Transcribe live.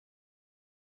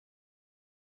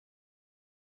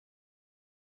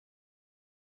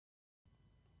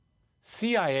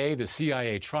CIA, the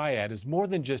CIA triad, is more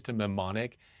than just a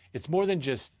mnemonic. It's more than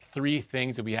just three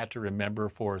things that we have to remember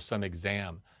for some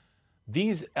exam.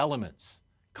 These elements,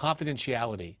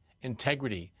 confidentiality,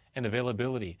 integrity, and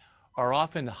availability, are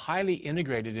often highly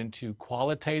integrated into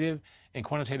qualitative and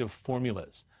quantitative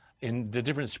formulas in the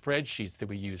different spreadsheets that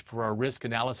we use for our risk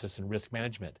analysis and risk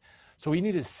management. So we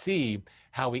need to see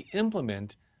how we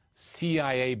implement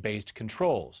CIA-based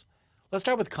controls. Let's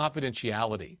start with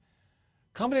confidentiality.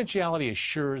 Confidentiality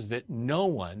assures that no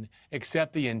one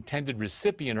except the intended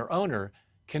recipient or owner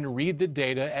can read the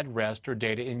data at rest or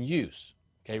data in use,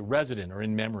 resident or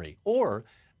in memory, or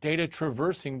data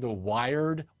traversing the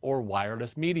wired or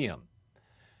wireless medium.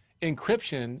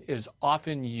 Encryption is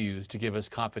often used to give us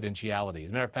confidentiality.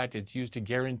 As a matter of fact, it's used to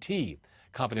guarantee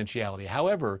confidentiality.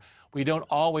 However, we don't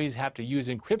always have to use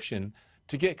encryption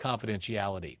to get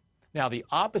confidentiality. Now, the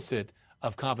opposite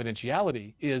of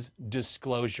confidentiality is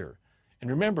disclosure. And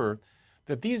remember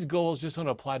that these goals just don't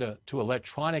apply to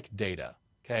electronic data,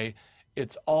 okay?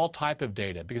 It's all type of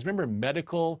data. Because remember,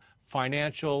 medical,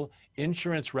 financial,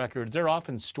 insurance records, they're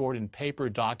often stored in paper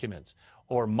documents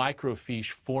or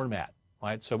microfiche format,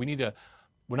 right? So we're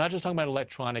not just talking about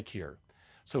electronic here.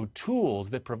 So tools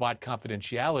that provide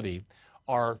confidentiality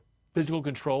are physical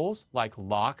controls like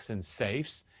locks and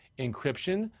safes,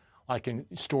 encryption, like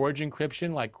storage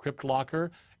encryption like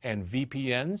CryptLocker and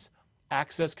VPNs,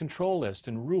 access control lists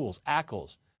and rules,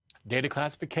 ACLs, data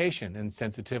classification and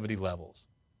sensitivity levels.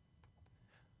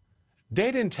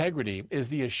 Data integrity is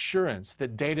the assurance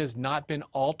that data has not been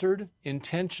altered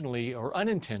intentionally or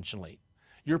unintentionally.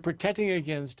 You're protecting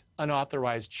against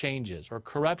unauthorized changes or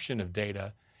corruption of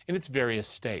data in its various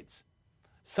states.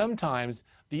 Sometimes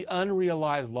the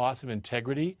unrealized loss of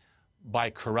integrity by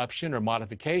corruption or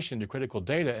modification to critical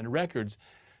data and records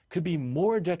could be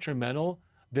more detrimental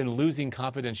than losing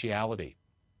confidentiality.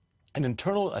 An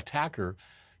internal attacker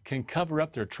can cover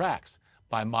up their tracks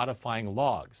by modifying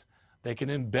logs. They can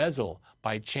embezzle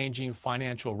by changing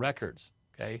financial records.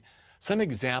 Some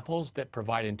examples that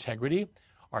provide integrity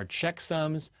are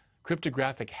checksums,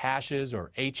 cryptographic hashes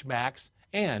or HMACs,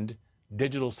 and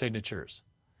digital signatures.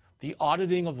 The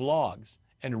auditing of logs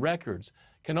and records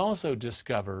can also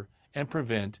discover and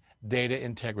prevent data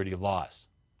integrity loss.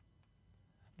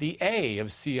 The A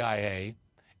of CIA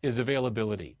is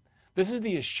availability. This is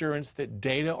the assurance that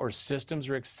data or systems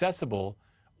are accessible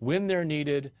when they're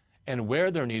needed and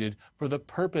where they're needed for the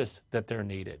purpose that they're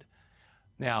needed.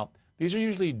 Now, these are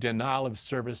usually denial of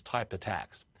service type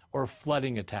attacks or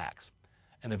flooding attacks.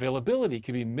 And availability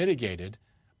can be mitigated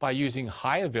by using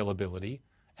high availability,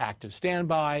 active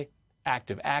standby,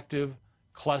 active-active,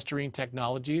 clustering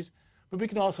technologies, but we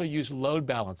can also use load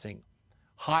balancing,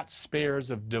 hot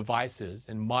spares of devices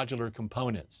and modular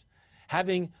components,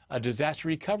 having a disaster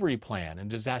recovery plan and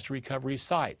disaster recovery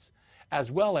sites, as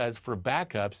well as for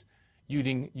backups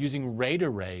using RAID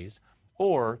arrays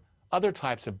or other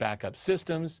types of backup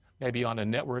systems, maybe on a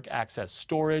network access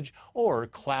storage or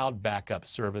cloud backup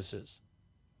services.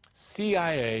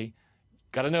 CIA,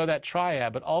 got to know that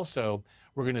triad, but also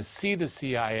we're going to see the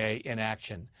CIA in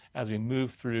action as we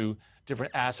move through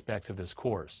different aspects of this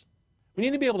course. We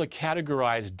need to be able to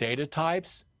categorize data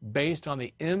types based on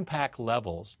the impact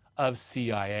levels of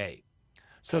CIA.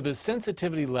 So the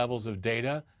sensitivity levels of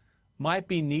data might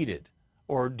be needed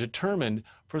or determined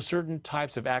for certain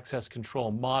types of access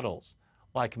control models,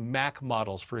 like MAC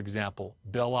models, for example,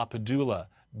 Bell-LaPadula,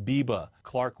 BIBA,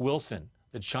 Clark-Wilson,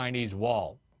 the Chinese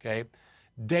wall.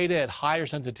 Data at higher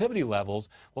sensitivity levels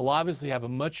will obviously have a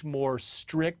much more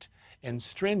strict and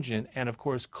stringent and, of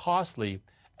course, costly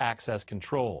access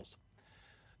controls.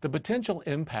 The potential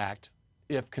impact,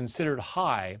 if considered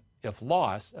high, if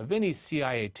loss, of any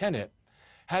CIA tenet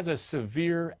has a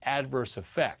severe adverse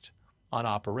effect on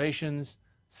operations,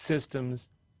 systems,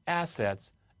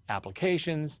 assets,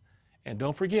 applications, and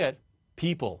don't forget,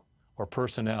 people or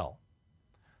personnel.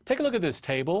 Take a look at this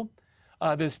table.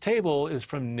 This table is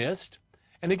from NIST,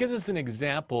 and it gives us an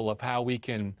example of how we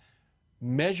can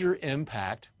measure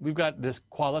impact. We've got this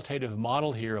qualitative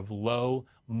model here of low,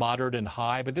 moderate, and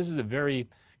high, but this is a very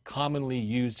commonly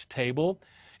used table.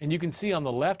 And you can see on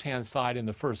the left-hand side in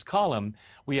the first column,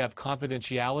 we have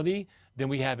confidentiality, then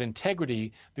we have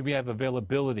integrity, then we have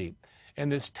availability.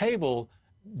 And this table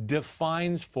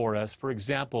defines for us, for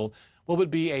example, what would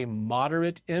be a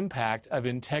moderate impact of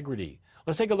integrity.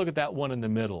 Let's take a look at that one in the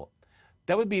middle.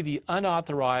 That would be the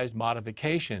unauthorized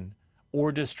modification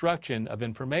or destruction of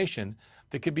information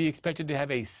that could be expected to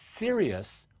have a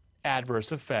serious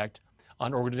adverse effect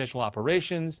on organizational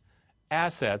operations,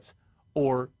 assets,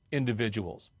 or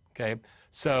individuals.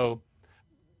 So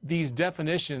These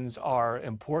definitions are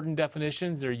important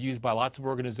definitions. They're used by lots of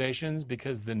organizations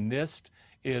because the NIST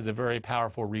is a very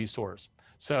powerful resource.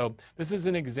 So this is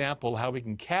an example how we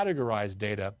can categorize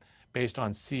data based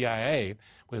on CIA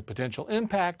with potential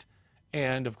impact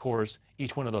and, of course,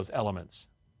 each one of those elements.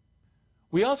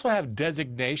 We also have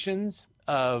designations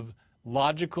of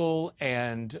logical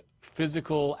and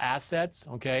physical assets,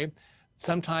 okay?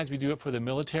 Sometimes we do it for the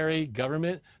military,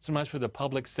 government, sometimes for the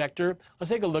public sector. Let's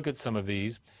take a look at some of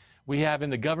these. We have in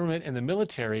the government and the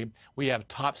military, we have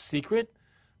top secret.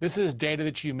 This is data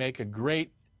that you make a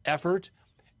great effort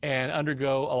and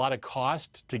undergo a lot of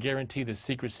cost to guarantee the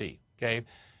secrecy, okay?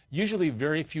 Usually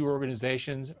very few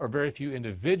organizations or very few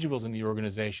individuals in the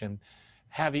organization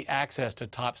have the access to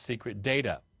top secret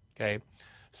data, okay?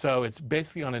 So it's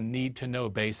basically on a need-to-know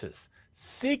basis.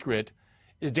 Secret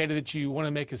is data that you want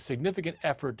to make a significant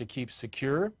effort to keep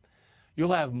secure.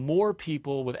 You'll have more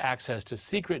people with access to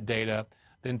secret data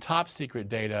than top secret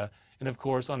data. And of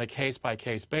course, on a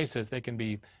case-by-case basis, they can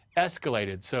be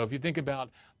escalated. So if you think about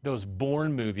those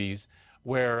Bourne movies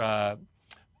where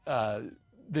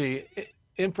the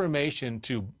information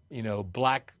to,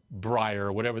 Blackbriar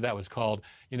or whatever that was called,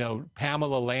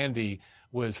 Pamela Landy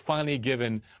was finally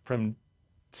given from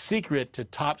secret to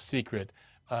top secret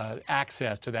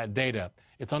access to that data.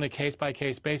 It's on a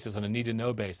case-by-case basis, on a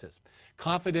need-to-know basis.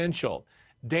 Confidential,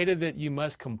 data that you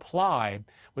must comply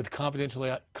with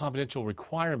confidential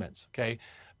requirements, okay?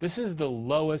 This is the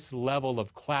lowest level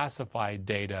of classified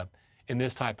data in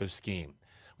this type of scheme.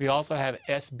 We also have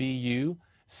SBU,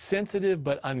 sensitive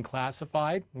but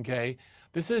unclassified, okay?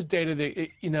 This is data that,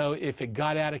 if it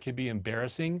got out, it could be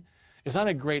embarrassing. It's not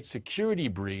a great security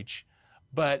breach,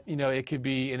 but, it could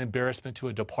be an embarrassment to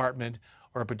a department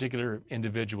or a particular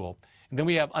individual. And then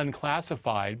we have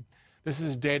unclassified. This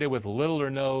is data with little or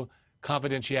no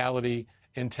confidentiality,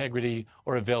 integrity,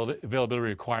 or availability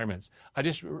requirements. I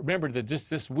just remembered that just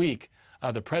this week,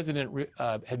 the president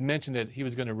had mentioned that he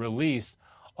was going to release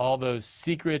all those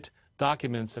secret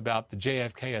documents about the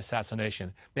JFK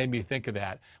assassination. Made me think of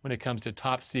that when it comes to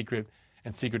top secret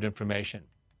and secret information.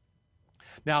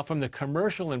 Now, from the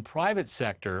commercial and private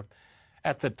sector,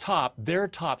 at the top, their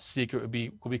top secret would be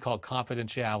what we call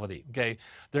confidentiality, okay?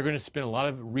 They're going to spend a lot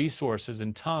of resources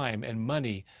and time and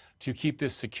money to keep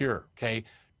this secure, okay?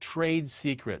 Trade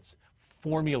secrets,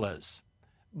 formulas,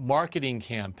 marketing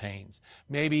campaigns,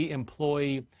 maybe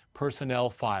employee personnel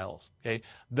files, okay?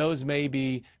 Those may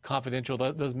be confidential,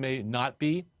 those may not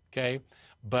be, okay?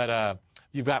 But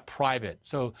you've got private.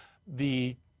 So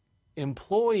the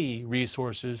employee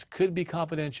resources could be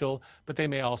confidential, but they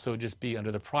may also just be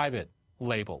under the private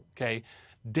label, okay?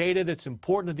 Data that's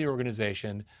important to the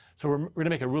organization. So we're going to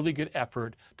make a really good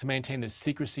effort to maintain the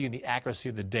secrecy and the accuracy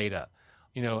of the data.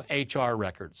 HR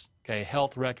records, okay?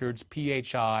 Health records,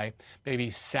 PHI, maybe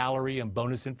salary and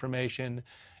bonus information.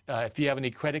 If you have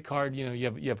any credit card,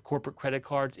 you have corporate credit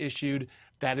cards issued,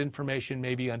 that information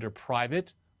may be under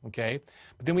private, okay?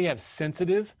 But then we have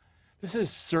sensitive. This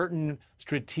is certain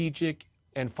strategic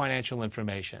and financial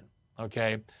information,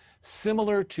 okay?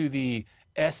 Similar to the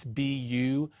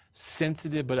SBU,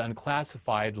 sensitive but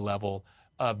unclassified level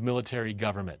of military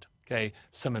government, okay?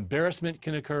 Some embarrassment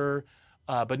can occur,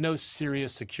 but no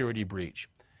serious security breach.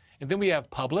 And then we have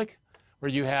public,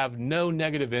 where you have no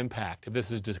negative impact if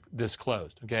this is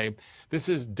disclosed, okay? This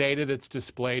is data that's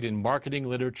displayed in marketing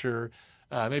literature,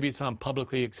 maybe it's on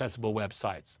publicly accessible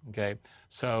websites, okay?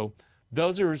 So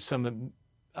those are some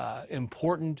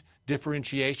important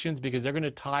differentiations because they're going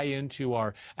to tie into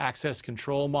our access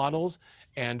control models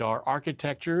and our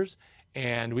architectures,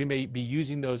 and we may be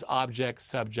using those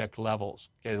object-subject levels,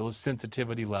 okay, those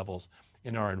sensitivity levels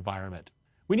in our environment.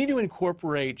 We need to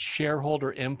incorporate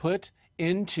shareholder input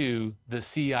into the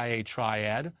CIA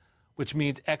triad, which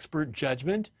means expert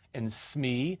judgment and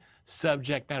SME,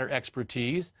 subject matter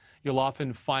expertise. You'll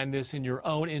often find this in your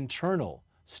own internal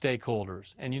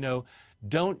stakeholders. And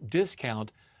don't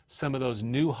discount some of those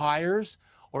new hires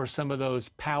or some of those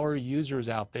power users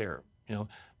out there.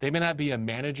 They may not be a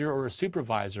manager or a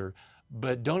supervisor,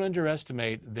 but don't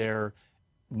underestimate their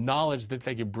knowledge that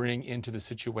they could bring into the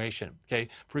situation, okay?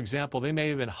 For example, they may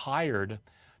have been hired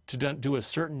to do a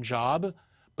certain job,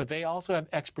 but they also have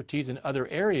expertise in other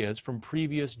areas from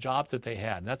previous jobs that they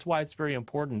had. And that's why it's very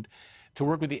important to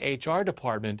work with the HR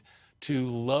department to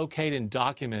locate and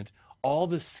document all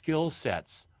the skill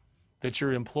sets that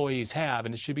your employees have,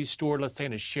 and it should be stored, let's say,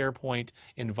 in a SharePoint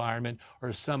environment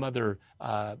or some other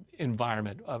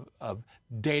environment of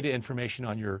data information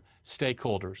on your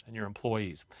stakeholders and your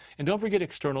employees. And don't forget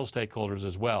external stakeholders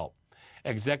as well.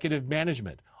 Executive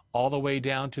management, all the way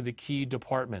down to the key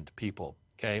department people,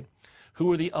 okay?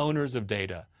 Who are the owners of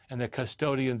data? and the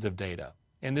custodians of data.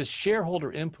 And this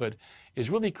shareholder input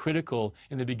is really critical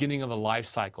in the beginning of a life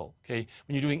cycle, okay?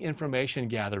 When you're doing information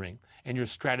gathering and your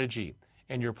strategy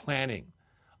and your planning,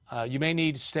 you may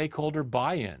need stakeholder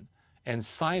buy-in and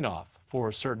sign-off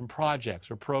for certain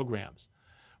projects or programs.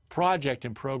 Project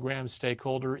and program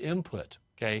stakeholder input,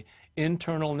 okay,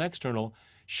 internal and external,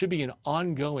 should be an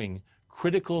ongoing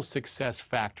critical success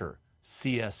factor,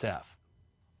 CSF.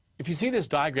 If you see this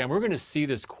diagram, we're going to see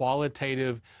this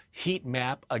qualitative heat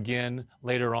map again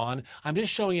later on. I'm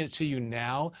just showing it to you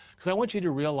now because I want you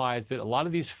to realize that a lot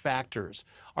of these factors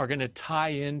are going to tie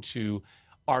into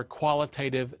our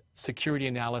qualitative security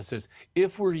analysis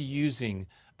if we're using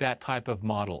that type of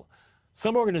model.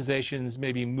 Some organizations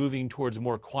may be moving towards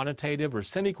more quantitative or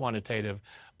semi-quantitative,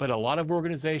 but a lot of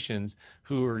organizations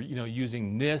who are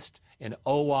using NIST and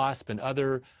OWASP and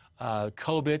other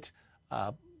COBIT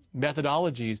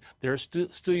methodologies, they're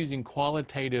still using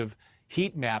qualitative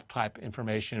heat map type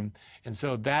information, and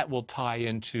so that will tie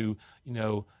into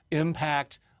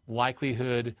impact,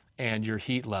 likelihood, and your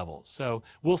heat levels. So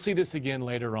we'll see this again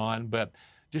later on, but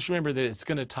just remember that it's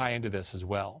going to tie into this as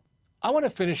well. I want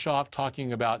to finish off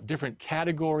talking about different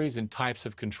categories and types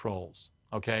of controls,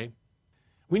 okay?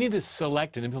 We need to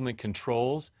select and implement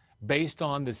controls based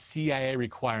on the CIA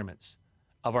requirements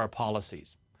of our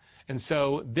policies. And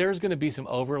so there's going to be some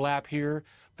overlap here.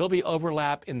 There'll be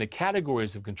overlap in the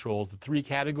categories of controls, the 3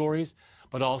 categories,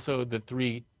 but also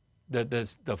the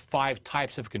 5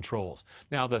 types of controls.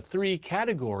 Now, the 3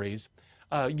 categories,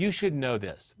 you should know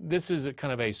this. This is a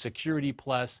kind of a security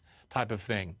plus type of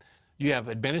thing. You have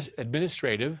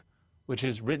administrative, which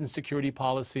is written security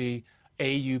policy,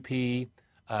 AUP,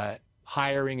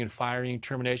 hiring and firing,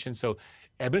 termination. So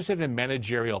administrative and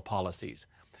managerial policies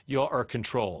are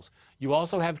controls. You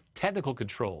also have technical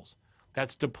controls.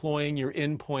 That's deploying your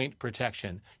endpoint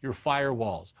protection, your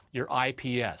firewalls, your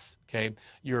IPS, okay,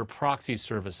 your proxy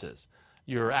services,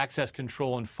 your access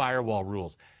control and firewall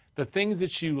rules. The things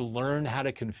that you learn how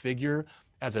to configure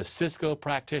as a Cisco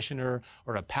practitioner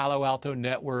or a Palo Alto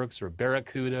Networks or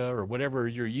Barracuda or whatever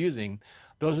you're using,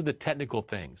 those are the technical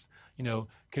things.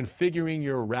 Configuring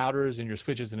your routers and your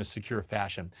switches in a secure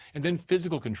fashion. And then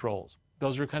physical controls.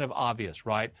 Those are kind of obvious,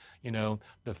 right?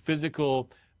 The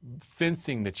physical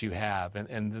fencing that you have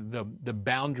and the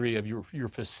boundary of your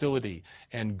facility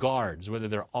and guards, whether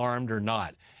they're armed or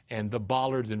not, and the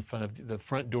bollards in front of the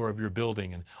front door of your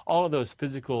building and all of those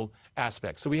physical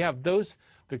aspects. So we have those,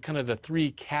 the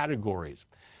 3 categories.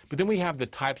 But then we have the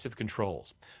types of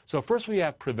controls. So first we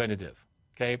have preventative,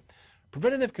 okay?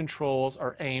 Preventative controls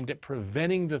are aimed at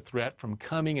preventing the threat from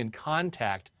coming in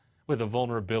contact with a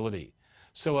vulnerability.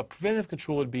 So a preventative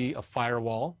control would be a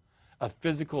firewall, a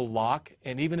physical lock,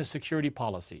 and even a security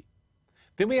policy.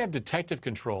 Then we have detective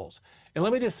controls. And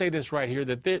let me just say this right here,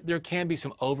 that there can be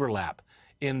some overlap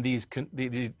in these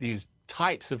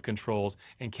types of controls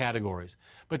and categories.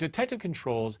 But detective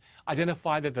controls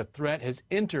identify that the threat has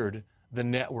entered the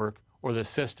network or the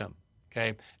system.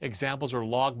 Okay? Examples are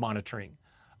log monitoring,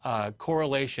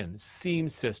 correlation, SIEM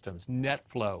systems,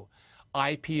 NetFlow,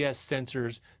 IPS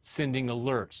sensors sending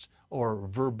alerts, or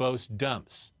verbose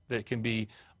dumps that can be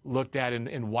looked at in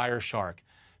Wireshark.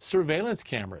 Surveillance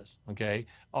cameras, okay,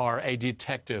 are a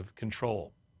detective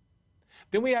control.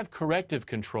 Then we have corrective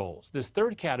controls. This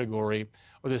third category,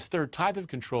 or this third type of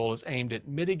control, is aimed at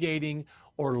mitigating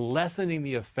or lessening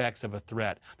the effects of a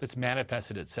threat that's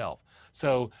manifested itself.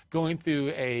 So going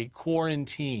through a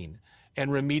quarantine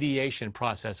and remediation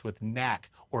process with NAC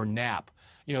or NAP,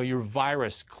 your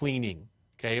virus cleaning,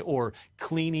 okay, or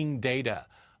cleaning data,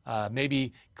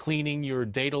 maybe cleaning your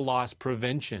data loss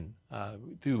prevention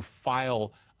through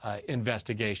file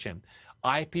investigation,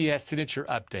 IPS signature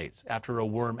updates after a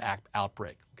worm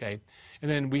outbreak, okay? And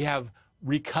then we have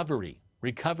recovery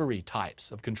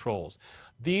types of controls.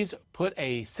 These put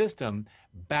a system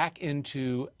back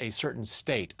into a certain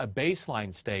state, a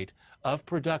baseline state of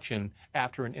production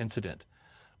after an incident.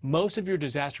 Most of your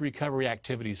disaster recovery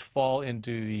activities fall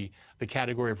into the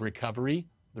category of recovery,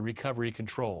 the recovery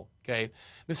control, okay?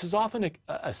 This is often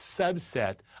a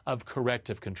subset of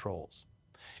corrective controls.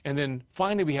 And then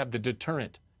finally, we have the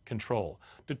deterrent control.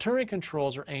 Deterrent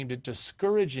controls are aimed at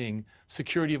discouraging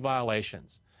security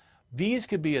violations. These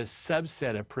could be a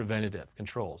subset of preventative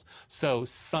controls. So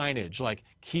signage like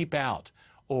keep out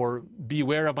or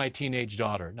beware of my teenage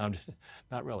daughter. No,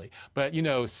 not really. But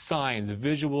signs,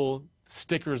 visual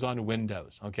stickers on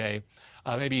windows, okay?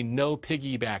 Maybe no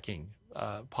piggybacking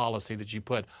policy that you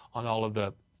put on all of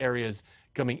the areas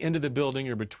coming into the building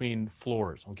or between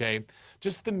floors, okay?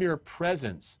 Just the mere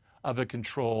presence of a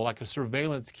control like a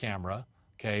surveillance camera,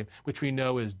 okay, which we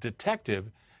know is detective,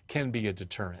 can be a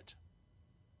deterrent.